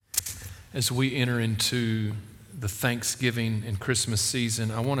As we enter into the Thanksgiving and Christmas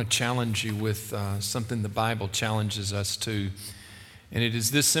season, I want to challenge you with something the Bible challenges us to. And it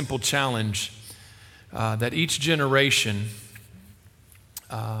is this simple challenge that each generation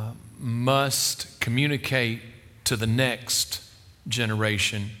must communicate to the next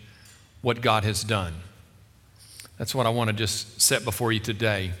generation what God has done. That's what I want to just set before you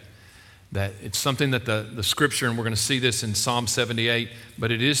today. That it's something that the scripture, and we're going to see this in Psalm 78,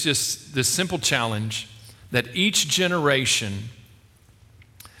 but it is just this simple challenge that each generation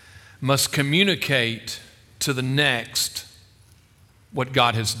must communicate to the next what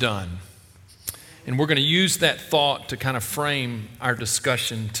God has done. And we're going to use that thought to kind of frame our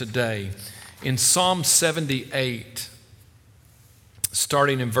discussion today. In Psalm 78,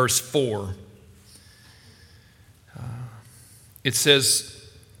 starting in verse 4, it says,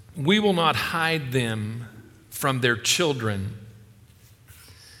 "We will not hide them from their children,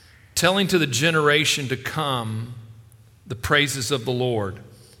 telling to the generation to come the praises of the Lord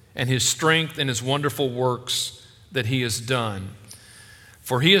and his strength and his wonderful works that he has done.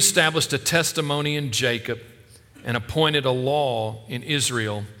 For he established a testimony in Jacob and appointed a law in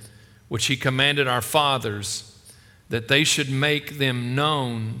Israel, which he commanded our fathers, that they should make them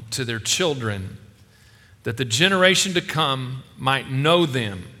known to their children, that the generation to come might know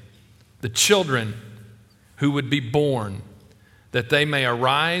them, the children who would be born, that they may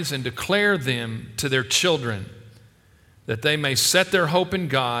arise and declare them to their children, that they may set their hope in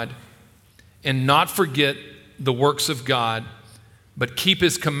God and not forget the works of God, but keep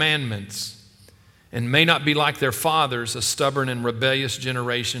his commandments, and may not be like their fathers, a stubborn and rebellious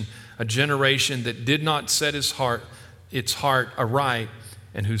generation, a generation that did not set its heart aright,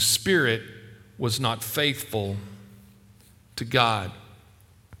 and whose spirit was not faithful to God."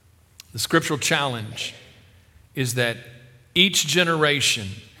 The scriptural challenge is that each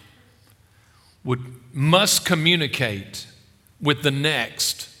generation must communicate with the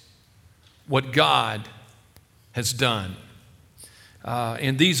next what God has done.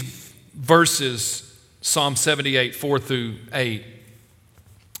 In these verses, Psalm 78, 4 through 8,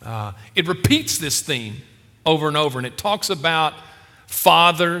 it repeats this theme over and over, and it talks about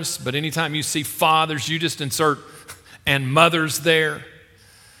fathers, but anytime you see fathers, you just insert and mothers there.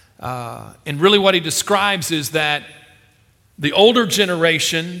 And really what he describes is that the older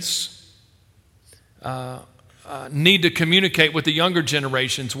generations need to communicate with the younger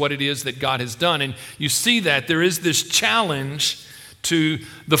generations what it is that God has done. And you see that there is this challenge to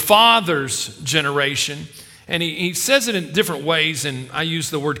the father's generation. And he says it in different ways, and I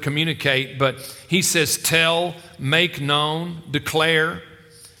use the word communicate, but he says tell, make known, declare.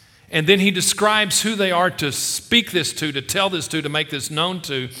 And then he describes who they are to speak this to tell this to make this known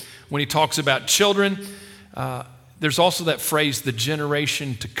to. When he talks about children, there's also that phrase, the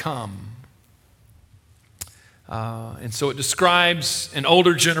generation to come. And so it describes an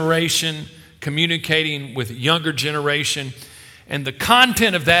older generation communicating with a younger generation. And the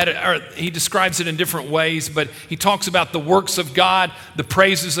content of that, he describes it in different ways, but he talks about the works of God, the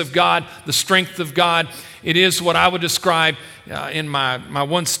praises of God, the strength of God. It is what I would describe in my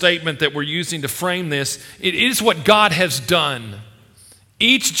one statement that we're using to frame this. It is what God has done.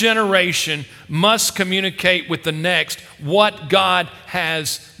 Each generation must communicate with the next what God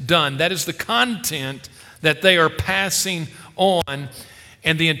has done. That is the content that they are passing on.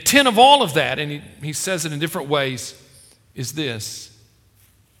 And the intent of all of that, and he says it in different ways, is this: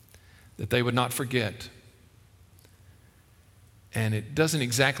 that they would not forget. And it doesn't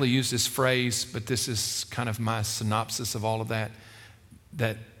exactly use this phrase, but this is kind of my synopsis of all of that,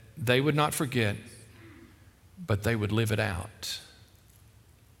 that they would not forget, but they would live it out.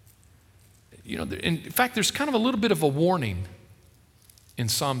 You know, in fact, there's kind of a little bit of a warning in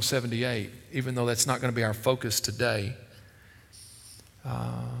Psalm 78, even though that's not going to be our focus today.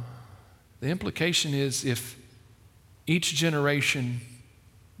 The implication is if each generation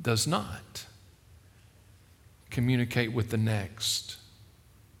does not communicate with the next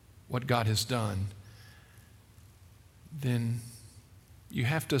what God has done, then you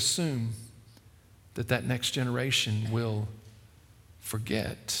have to assume that that next generation will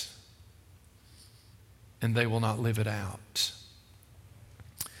forget and they will not live it out.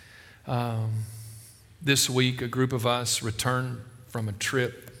 This week, a group of us returned from a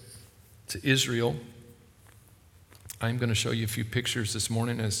trip to Israel. I'm going to show you a few pictures this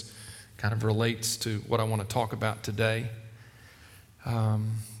morning as kind of relates to what I want to talk about today.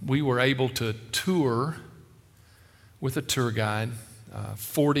 We were able to tour with a tour guide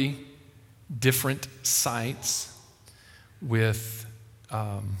 40 different sites with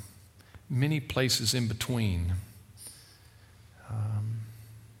many places in between.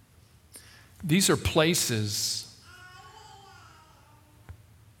 These are places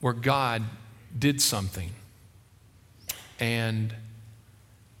where God did something. And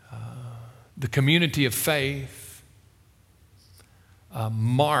the community of faith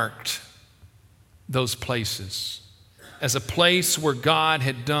marked those places as a place where God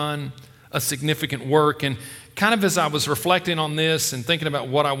had done a significant work. And kind of as I was reflecting on this and thinking about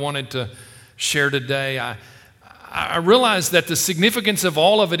what I wanted to share today, I realized that the significance of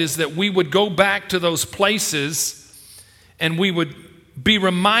all of it is that we would go back to those places and we would be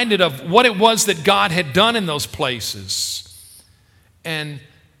reminded of what it was that God had done in those places. And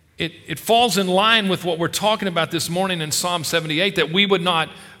it falls in line with what we're talking about this morning in Psalm 78, that we would not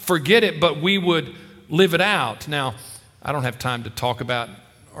forget it, but we would live it out. Now, I don't have time to talk about,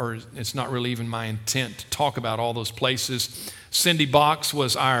 or it's not really even my intent to talk about all those places. Cindy Box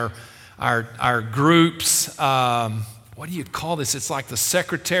was our group's, what do you call this? It's like the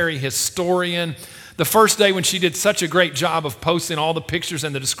secretary, historian. The first day when she did such a great job of posting all the pictures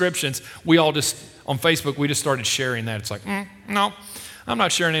and the descriptions, we all just, on Facebook, we just started sharing that. It's like, no, I'm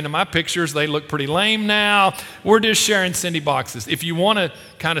not sharing any of my pictures. They look pretty lame now. We're just sharing Cindy Boxes. If you want to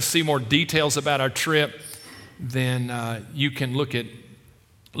kind of see more details about our trip, then you can look at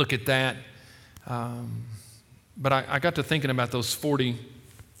that. But I got to thinking about those 40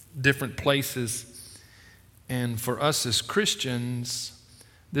 different places. And for us as Christians,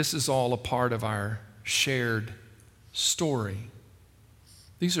 this is all a part of our shared story.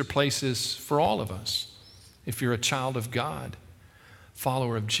 These are places for all of us. If you're a child of God,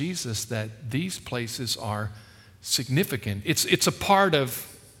 follower of Jesus, that these places are significant. It's a part of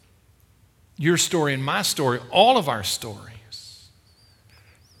your story and my story, all of our stories.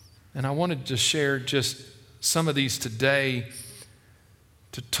 And I wanted to share just some of these today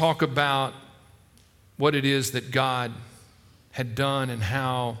to talk about what it is that God had done and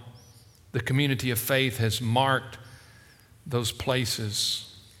how the community of faith has marked those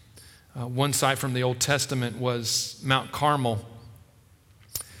places. One site from the Old Testament was Mount Carmel.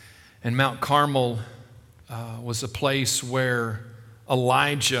 And Mount Carmel was a place where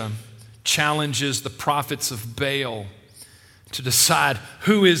Elijah challenges the prophets of Baal to decide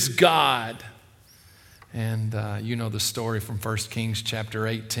who is God. And you know the story from 1 Kings chapter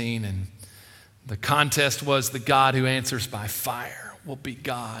 18. And the contest was the God who answers by fire will be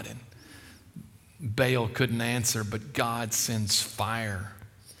God. And Baal couldn't answer, but God sends fire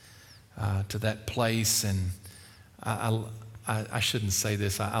to that place. And I shouldn't say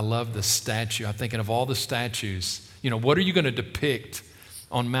this. I love the statue. I'm thinking of all the statues. You know, what are you going to depict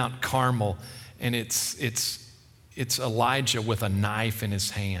on Mount Carmel? And it's Elijah with a knife in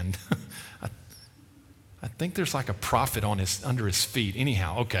his hand. I think there's like a prophet under his feet.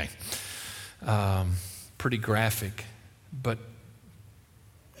 Anyhow, okay. Pretty graphic. But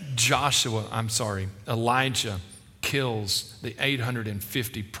Elijah kills the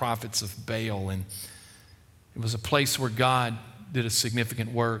 850 prophets of Baal. And it was a place where God did a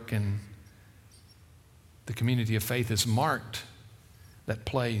significant work, and the community of faith has marked that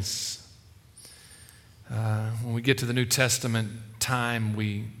place. When we get to the New Testament time,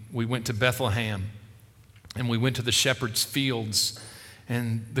 we went to Bethlehem, and we went to the shepherd's fields,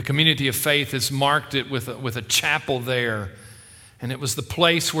 and the community of faith has marked it with a chapel there. And it was the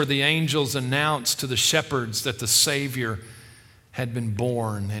place where the angels announced to the shepherds that the Savior had been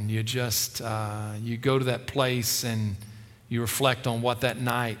born. And you go to that place and you reflect on what that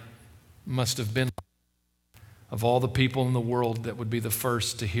night must have been like. Of all the people in the world that would be the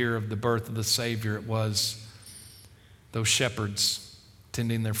first to hear of the birth of the Savior, it was those shepherds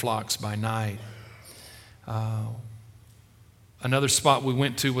tending their flocks by night. Another spot we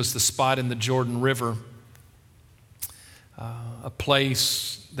went to was the spot in the Jordan River, a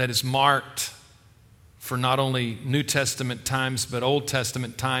place that is marked for not only New Testament times but Old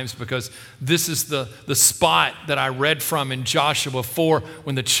Testament times, because this is the spot that I read from in Joshua 4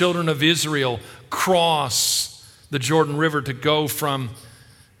 when the children of Israel cross the Jordan River to go from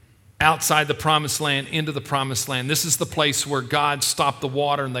outside the promised land into the promised land. This is the place where God stopped the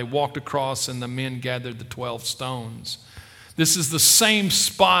water and they walked across and the men gathered the 12 stones. This is the same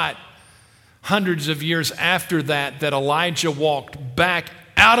spot hundreds of years after that Elijah walked back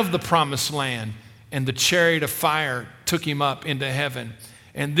out of the promised land and the chariot of fire took him up into heaven.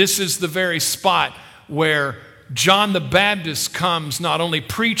 And this is the very spot where John the Baptist comes, not only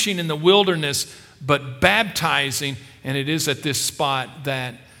preaching in the wilderness, but baptizing. And it is at this spot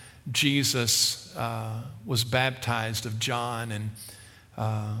that Jesus was baptized of John. And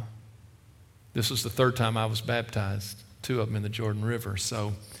this was the third time I was baptized, 2 of them in the Jordan River.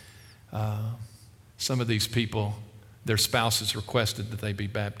 So some of these people, their spouses requested that they be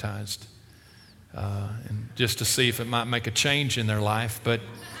baptized. and just to see if it might make a change in their life. But,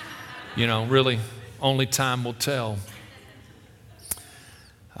 really, only time will tell.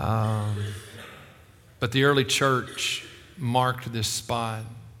 But the early church marked this spot.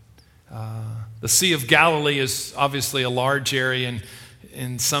 The Sea of Galilee is obviously a large area, and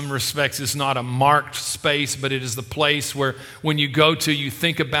in some respects it's not a marked space, but it is the place where when you go to, you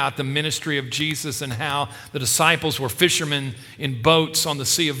think about the ministry of Jesus and how the disciples were fishermen in boats on the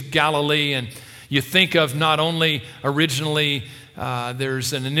Sea of Galilee. And you think of not only originally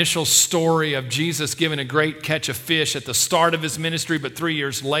there's an initial story of Jesus giving a great catch of fish at the start of his ministry, but 3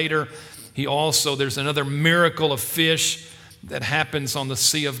 years later, there's another miracle of fish that happens on the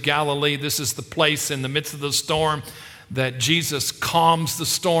Sea of Galilee. This is the place in the midst of the storm that Jesus calms the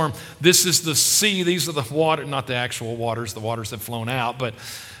storm. This is the sea. These are the water, not the actual waters. The waters have flown out, but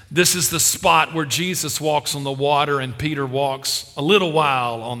this is the spot where Jesus walks on the water and Peter walks a little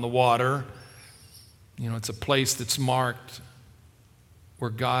while on the water. It's a place that's marked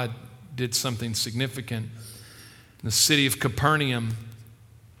where God did something significant. The city of Capernaum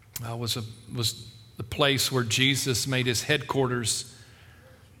was the place where Jesus made his headquarters.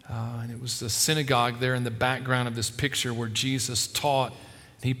 And it was the synagogue there in the background of this picture where Jesus taught.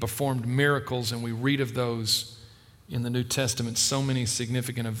 He performed miracles, and we read of those in the New Testament. So many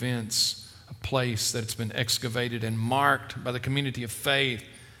significant events, a place that's been excavated and marked by the community of faith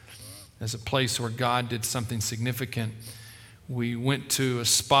as a place where God did something significant. We went to a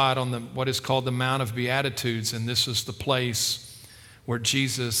spot on what is called the Mount of Beatitudes, and this was the place where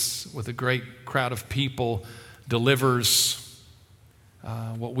Jesus, with a great crowd of people, delivers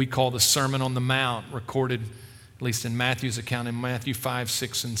what we call the Sermon on the Mount, recorded at least in Matthew's account, in Matthew 5,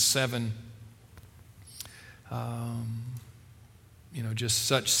 6, and 7. Just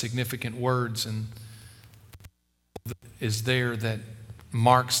such significant words, and is there that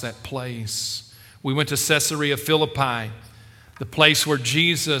marks that place. We went to Caesarea Philippi, the place where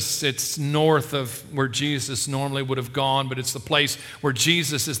Jesus, it's north of where Jesus normally would have gone, but it's the place where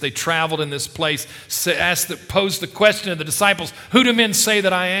Jesus, as they traveled in this place, posed the question to the disciples, "Who do men say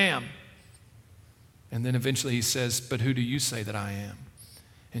that I am?" And then eventually he says, "But who do you say that I am?"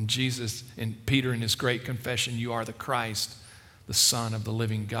 And Jesus, and Peter in his great confession, "You are the Christ, the Son of the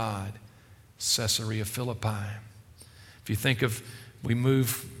living God." Caesarea Philippi. If you think of, we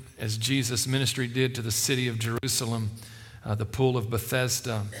move as Jesus' ministry did to the city of Jerusalem, the Pool of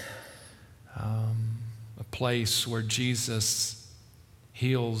Bethesda, a place where Jesus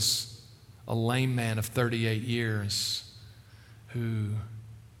heals a lame man of 38 years whose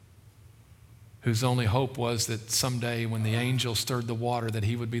only hope was that someday when the angel stirred the water that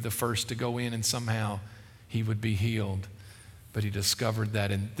he would be the first to go in and somehow he would be healed. But he discovered that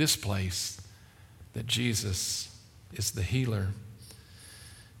in this place that Jesus is the healer.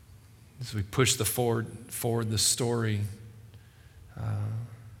 As we push forward the story,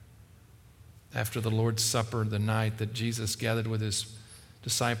 after the Lord's Supper, the night that Jesus gathered with his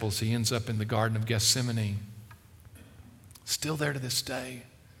disciples, he ends up in the Garden of Gethsemane. Still there to this day.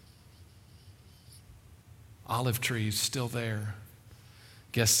 Olive trees still there.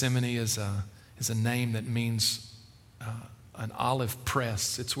 Gethsemane is a name that means an olive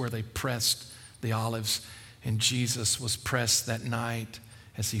press. It's where they pressed the olives, and Jesus was pressed that night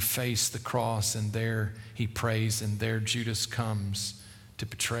as he faced the cross, and there he prays, and there Judas comes to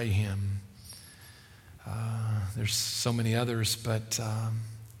betray him. There's so many others, but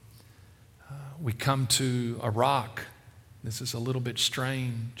we come to a rock. This is a little bit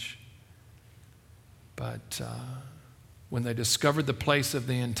strange, but when they discovered the place of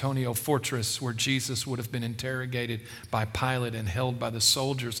the Antonia fortress where Jesus would have been interrogated by Pilate and held by the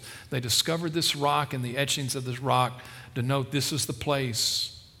soldiers, they discovered this rock, and the etchings of this rock denote this is the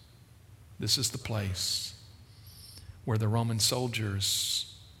place. This is the place where the Roman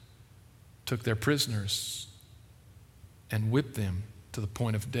soldiers took their prisoners and whipped them to the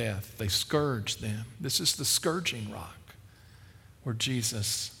point of death. They scourged them. This is the scourging rock where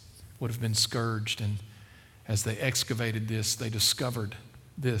Jesus would have been scourged. And as they excavated this, they discovered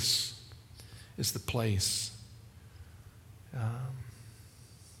this is the place.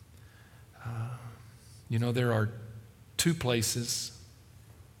 There are two places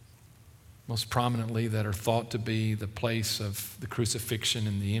most prominently that are thought to be the place of the crucifixion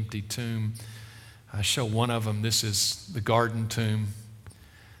and the empty tomb. I show one of them. This is the garden tomb.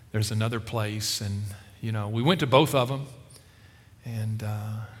 There's another place, and we went to both of them, and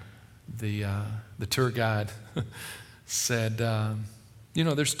the tour guide said,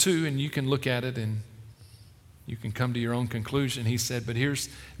 there's two, and you can look at it and you can come to your own conclusion. He said, but here's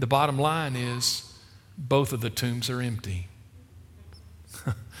the bottom line is both of the tombs are empty.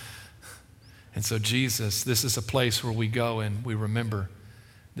 And so Jesus, this is a place where we go and we remember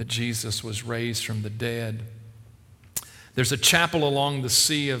that Jesus was raised from the dead. There's a chapel along the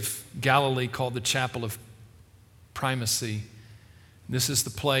Sea of Galilee called the Chapel of Primacy. This is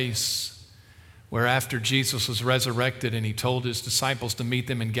the place where after Jesus was resurrected and he told his disciples to meet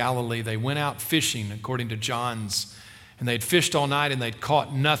them in Galilee, they went out fishing, according to John's, and they'd fished all night and they'd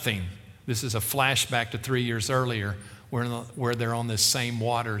caught nothing. This is a flashback to 3 years earlier where they're on this same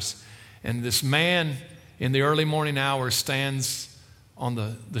waters. And this man in the early morning hours stands on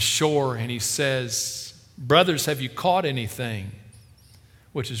the shore and he says, "Brothers, have you caught anything?"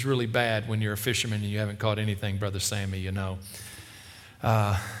 Which is really bad when you're a fisherman and you haven't caught anything, Brother Sammy, you know.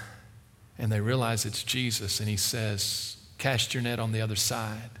 And they realize it's Jesus, and he says, "Cast your net on the other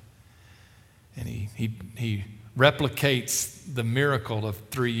side." And he replicates the miracle of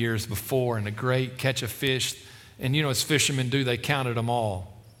 3 years before in a great catch of fish. And you know, as fishermen do, they counted them all.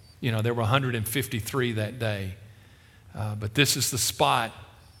 You know, there were 153 that day. But this is the spot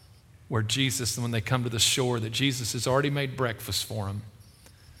where Jesus, when they come to the shore, that Jesus has already made breakfast for them.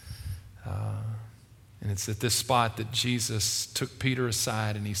 And it's at this spot that Jesus took Peter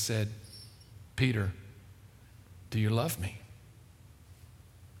aside and he said, "Peter, do you love me?"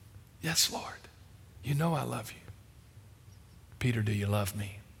 "Yes, Lord. You know I love you." "Peter, do you love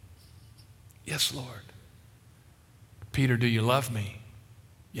me?" "Yes, Lord." "Peter, do you love me?"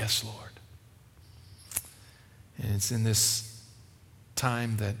 "Yes, Lord." And it's in this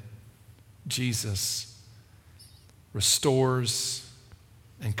time that Jesus restores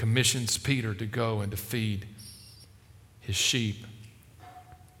and commissions Peter to go and to feed his sheep.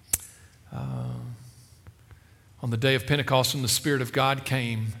 On the day of Pentecost, when the Spirit of God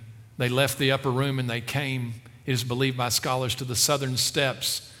came, they left the upper room and they came, it is believed by scholars, to the southern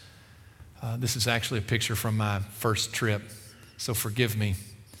steps. This is actually a picture from my first trip, so forgive me.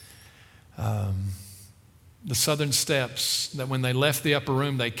 The southern steps, that when they left the upper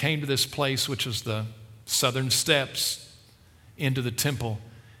room, they came to this place, which was the southern steps into the temple.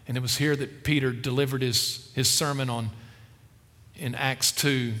 And it was here that Peter delivered his sermon in Acts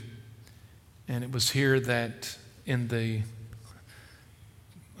 2. And it was here that in the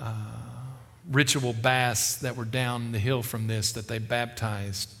ritual baths that were down the hill from this, that they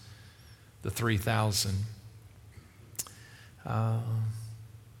baptized the 3,000. The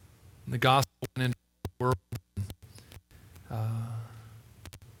gospel went into the world.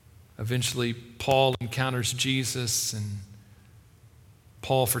 Eventually, Paul encounters Jesus, and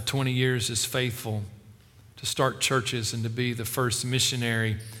Paul, for 20 years, is faithful to start churches and to be the first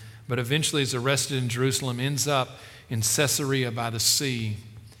missionary, but eventually is arrested in Jerusalem, ends up in Caesarea by the sea.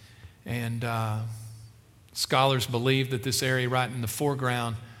 And scholars believe that this area right in the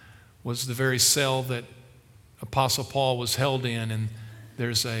foreground was the very cell that Apostle Paul was held in, and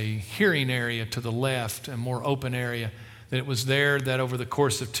there's a hearing area to the left, a more open area. That it was there that over the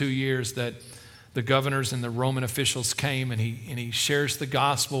course of 2 years that the governors and the Roman officials came, and he shares the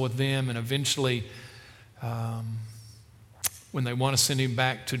gospel with them, and eventually when they want to send him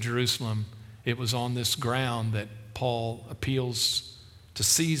back to Jerusalem, it was on this ground that Paul appeals to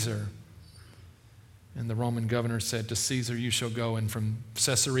Caesar. And the Roman governor said, "To Caesar you shall go." And from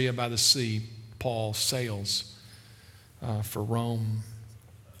Caesarea by the sea, Paul sails for Rome.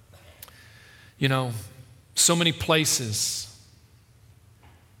 You know, so many places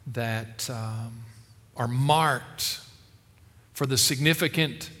that are marked for the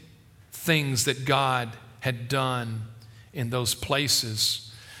significant things that God had done in those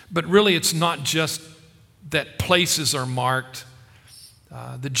places. But really, it's not just that places are marked.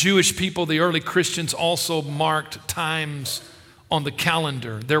 The Jewish people, the early Christians, also marked times on the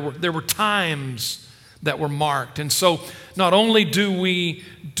calendar. There were times that were marked. And so not only do we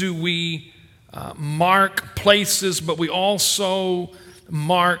mark places, but we also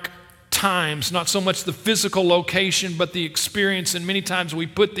mark times, not so much the physical location, but the experience. And many times we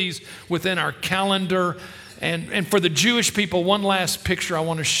put these within our calendar. And for the Jewish people, one last picture I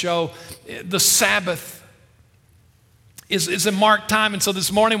want to show. The Sabbath is a marked time. And so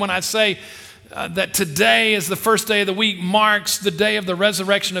this morning when I say that today is the first day of the week, marks the day of the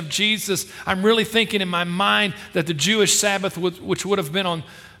resurrection of Jesus, I'm really thinking in my mind that the Jewish Sabbath, which would have been on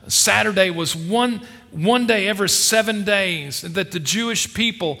Saturday, was one day every 7 days, and that the Jewish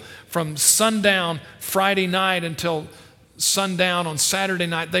people from sundown Friday night until sundown on Saturday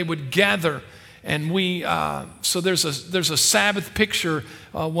night, they would gather. And so there's a Sabbath picture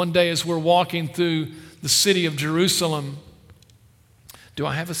one day as we're walking through the city of Jerusalem. Do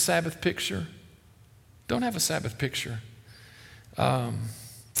I have a Sabbath picture? Don't have a Sabbath picture.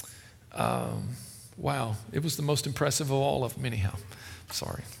 Wow, it was the most impressive of all of them anyhow.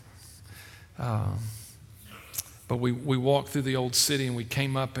 Sorry. But we walked through the old city and we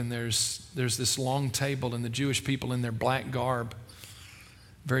came up, and there's this long table, and the Jewish people in their black garb,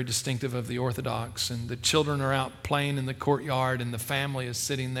 very distinctive of the Orthodox, and the children are out playing in the courtyard, and the family is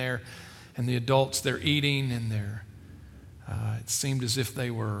sitting there, and the adults, they're eating, and it seemed as if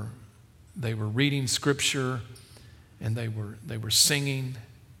they were reading scripture, and they were singing.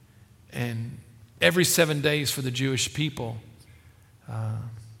 And every 7 days for the Jewish people,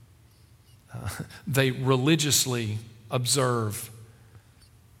 they religiously observe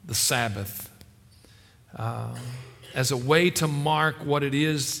the Sabbath as a way to mark what it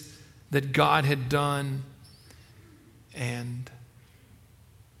is that God had done and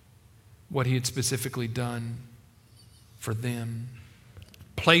what He had specifically done for them.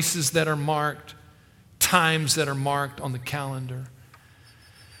 Places that are marked, times that are marked on the calendar.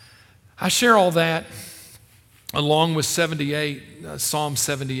 I share all that along with Psalm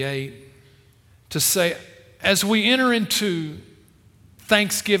 78, to say, as we enter into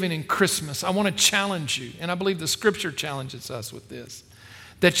Thanksgiving and Christmas, I want to challenge you, and I believe the Scripture challenges us with this,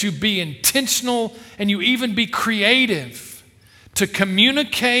 that you be intentional and you even be creative to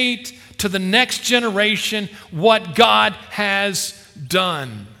communicate to the next generation what God has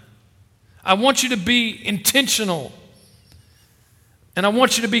done. I want you to be intentional, and I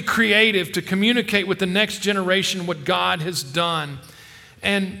want you to be creative to communicate with the next generation what God has done.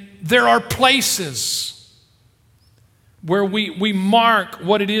 And there are places where we mark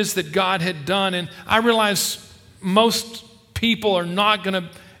what it is that God had done. And I realize most people are not going to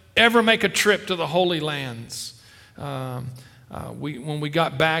ever make a trip to the Holy Lands. When we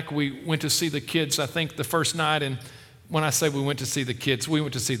got back, we went to see the kids, I think, the first night. And when I say we went to see the kids, we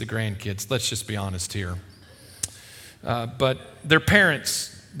went to see the grandkids. Let's just be honest here. But their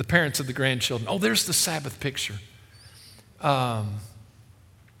parents, the parents of the grandchildren, oh, there's the Sabbath picture.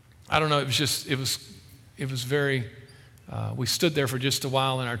 I don't know, it was very, we stood there for just a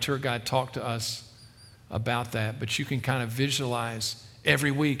while, and our tour guide talked to us about that. But you can kind of visualize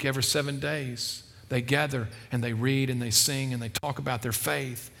every week, every 7 days, they gather and they read and they sing and they talk about their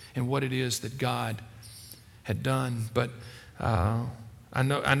faith and what it is that God had done. But I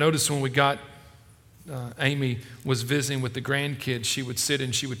noticed when we got, Amy was visiting with the grandkids, she would sit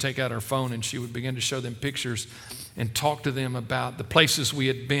and she would take out her phone and she would begin to show them pictures and talk to them about the places we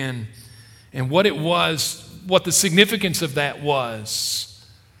had been and what it was, what the significance of that was.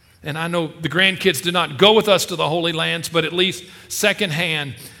 And I know the grandkids did not go with us to the Holy Lands, but at least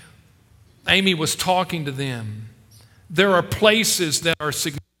secondhand, Amy was talking to them. There are places that are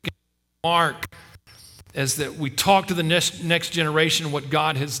significant, mark as that we talk to the next generation what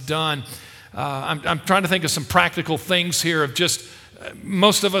God has done. I'm trying to think of some practical things here of just,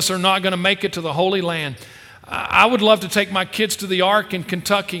 most of us are not going to make it to the Holy Land. I would love to take my kids to the Ark in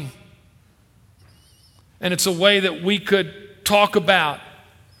Kentucky. And it's a way that we could talk about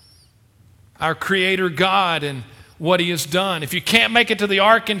our Creator God and what He has done. If you can't make it to the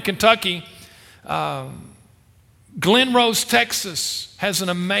Ark in Kentucky, Glen Rose, Texas has an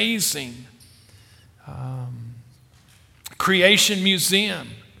amazing creation museum.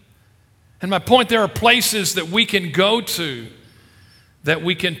 And my point, there are places that we can go to, that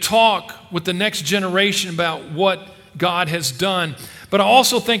we can talk with the next generation about what God has done. But I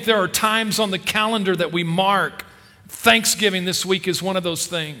also think there are times on the calendar that we mark. Thanksgiving this week is one of those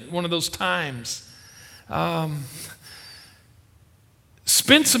things, one of those times.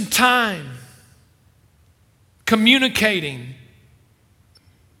 Spend some time communicating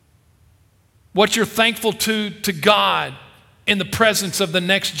what you're thankful to God in the presence of the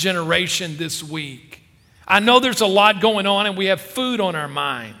next generation this week. I know there's a lot going on and we have food on our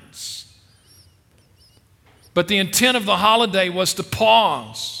minds. But the intent of the holiday was to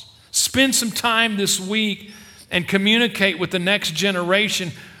pause, spend some time this week and communicate with the next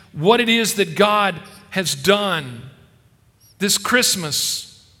generation what it is that God has done this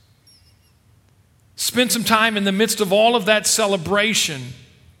Christmas. Spend some time in the midst of all of that celebration,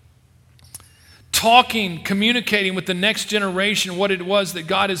 talking, communicating with the next generation what it was that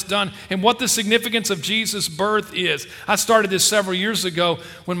God has done and what the significance of Jesus' birth is. I started this several years ago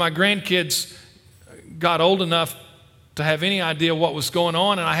when my grandkids got old enough to have any idea what was going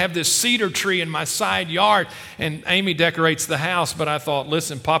on, and I have this cedar tree in my side yard, and Amy decorates the house, but I thought,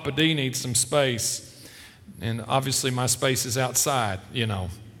 listen, Papa D needs some space, and obviously my space is outside, you know.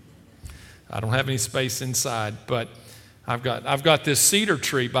 I don't have any space inside, but I've got this cedar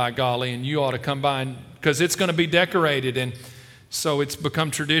tree, by golly, and you ought to come by because it's going to be decorated. And so it's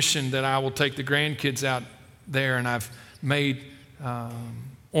become tradition that I will take the grandkids out there, and I've made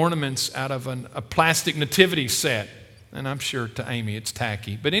ornaments out of a plastic nativity set. And I'm sure to Amy it's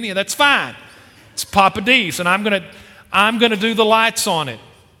tacky, but anyhow, that's fine. It's Papa D's, and I'm gonna do the lights on it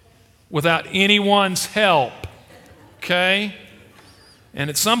without anyone's help. Okay? And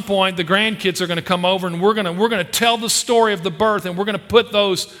at some point, the grandkids are going to come over, and we're going to tell the story of the birth, and we're going to put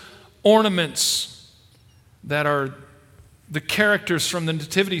those ornaments that are the characters from the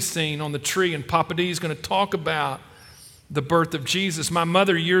nativity scene on the tree, and Papa D is going to talk about the birth of Jesus. My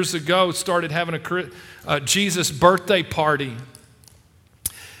mother years ago started having a Jesus birthday party.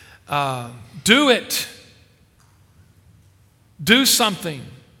 Do it. Do something.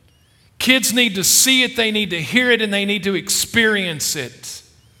 Kids need to see it, they need to hear it, and they need to experience it.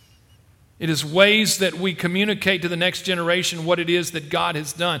 It is ways that we communicate to the next generation what it is that God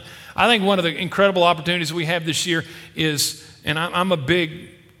has done. I think one of the incredible opportunities we have this year is, and I'm a big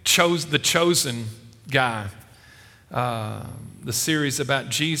The Chosen guy, the series about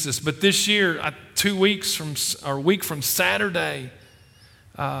Jesus. But this year, 2 weeks from, or a week from Saturday,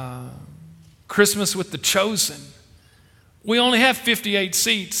 Christmas with The Chosen. We only have 58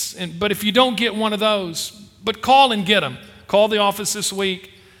 seats, but if you don't get one of those, but call and get them. Call the office this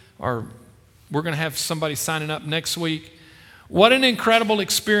week, or we're going to have somebody signing up next week. What an incredible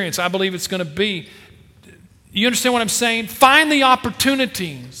experience I believe it's going to be. You understand what I'm saying? Find the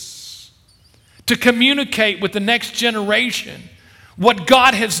opportunities to communicate with the next generation what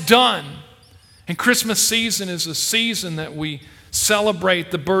God has done. And Christmas season is a season that we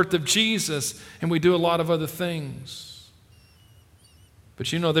celebrate the birth of Jesus, and we do a lot of other things.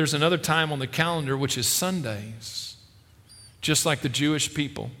 But you know, there's another time on the calendar, which is Sundays, just like the Jewish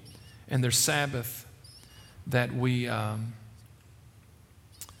people and their Sabbath, that we, I'm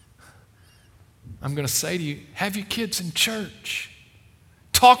going to say to you, have your kids in church.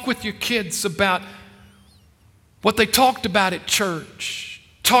 Talk with your kids about what they talked about at church.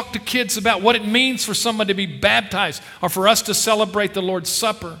 Talk to kids about what it means for someone to be baptized or for us to celebrate the Lord's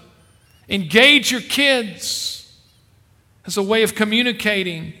Supper. Engage your kids as a way of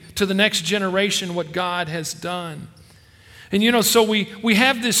communicating to the next generation what God has done. And you know, so we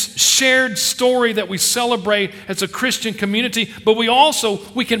have this shared story that we celebrate as a Christian community, but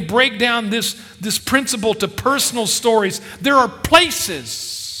we can break down this principle to personal stories. There are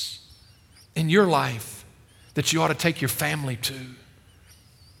places in your life that you ought to take your family to.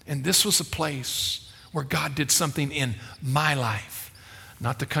 And this was a place where God did something in my life.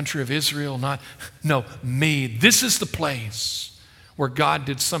 Not the country of Israel, me. This is the place where God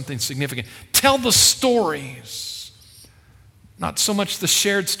did something significant. Tell the stories. Not so much the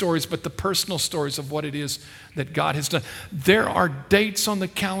shared stories, but the personal stories of what it is that God has done. There are dates on the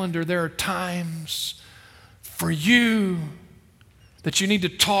calendar. There are times for you that you need to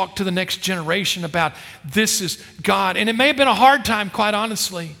talk to the next generation about this is God. And it may have been a hard time, quite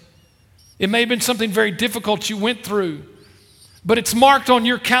honestly. It may have been something very difficult you went through. But it's marked on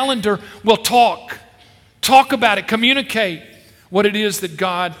your calendar. We'll talk. Talk about it. Communicate what it is that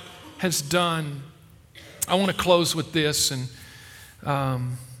God has done. I want to close with this. And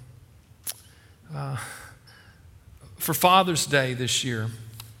for Father's Day this year,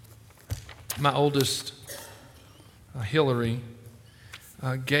 my oldest, Hillary,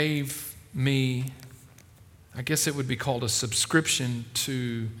 gave me, I guess it would be called a subscription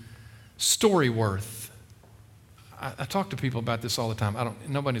to Storyworth. I talk to people about this all the time.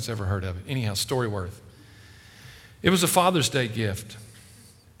 Nobody's ever heard of it. Anyhow, Storyworth. It was a Father's Day gift.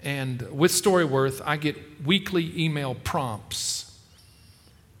 And with Storyworth, I get weekly email prompts.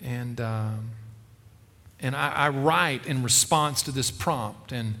 And I write in response to this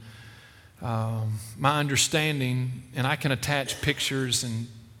prompt. And my understanding, and I can attach pictures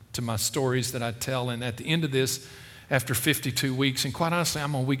to my stories that I tell. And at the end of this, after 52 weeks, and quite honestly,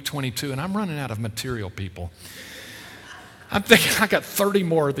 I'm on week 22, and I'm running out of material, people. I'm thinking I got 30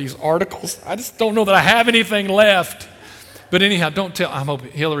 more of these articles. I just don't know that I have anything left. But anyhow, don't tell. I'm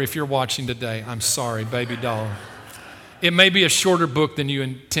hoping, Hillary, if you're watching today, I'm sorry, baby doll. It may be a shorter book than you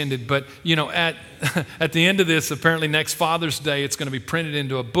intended, but you know, at the end of this, apparently next Father's Day, it's going to be printed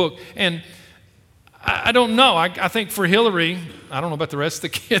into a book. And I don't know. I think for Hillary, I don't know about the rest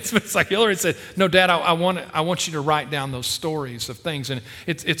of the kids, but it's like Hillary said, "No, Dad, I want you to write down those stories of things." And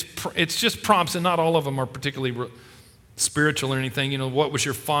it's just prompts, and not all of them are particularly spiritual or anything. You know, what was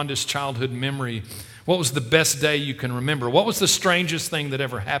your fondest childhood memory? What was the best day you can remember? What was the strangest thing that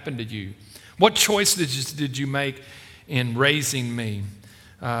ever happened to you? What choice did you make in raising me?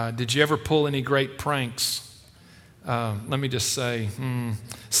 Did you ever pull any great pranks? Let me just say,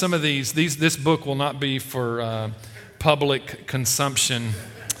 some of this book will not be for public consumption.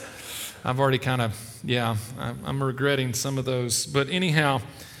 I've already I'm regretting some of those. But anyhow,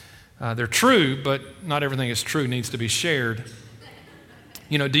 they're true, but not everything is true needs to be shared.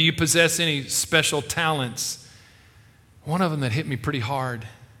 Do you possess any special talents? One of them that hit me pretty hard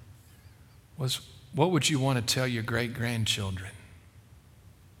was, what would you want to tell your great-grandchildren?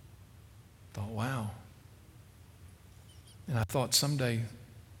 I thought, wow. And I thought someday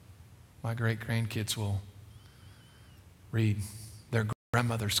my great-grandkids will read their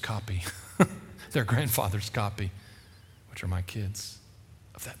grandmother's copy, their grandfather's copy, which are my kids,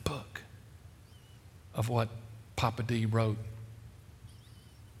 of that book, of what Papa D wrote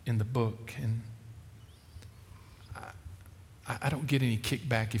in the book. And I don't get any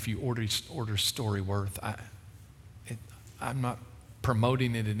kickback if you order Storyworth. I'm not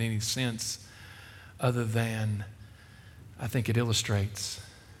promoting it in any sense other than I think it illustrates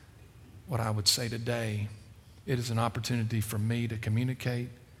what I would say today. It is an opportunity for me to communicate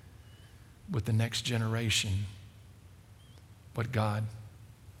with the next generation what God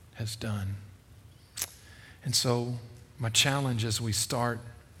has done. And so my challenge as we start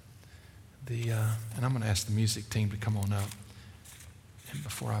and I'm going to ask the music team to come on up. And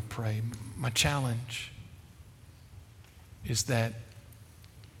before I pray, my challenge is that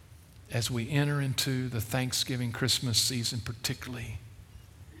as we enter into the Thanksgiving, Christmas season particularly,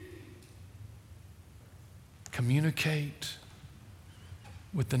 communicate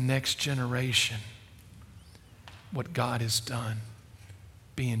with the next generation what God has done.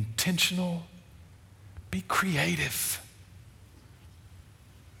 Be intentional. Be creative.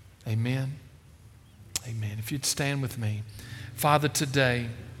 Amen. Amen. If you'd stand with me. Father, today,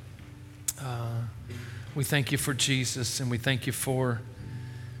 we thank you for Jesus, and we thank you for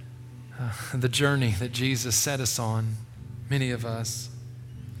the journey that Jesus set us on, many of us,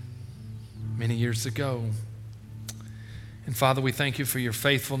 many years ago. And Father, we thank you for your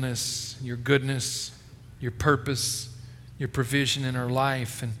faithfulness, your goodness, your purpose, your provision in our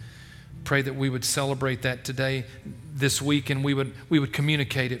life, and pray that we would celebrate that today, this week, and we would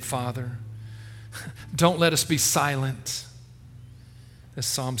communicate it, Father. Don't let us be silent. As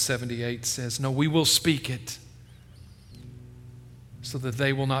Psalm 78 says, no, we will speak it so that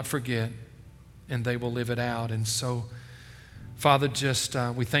they will not forget and they will live it out. And so, Father, just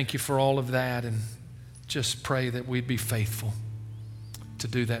we thank you for all of that, and just pray that we'd be faithful to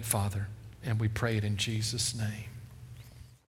do that, Father. And we pray it in Jesus' name.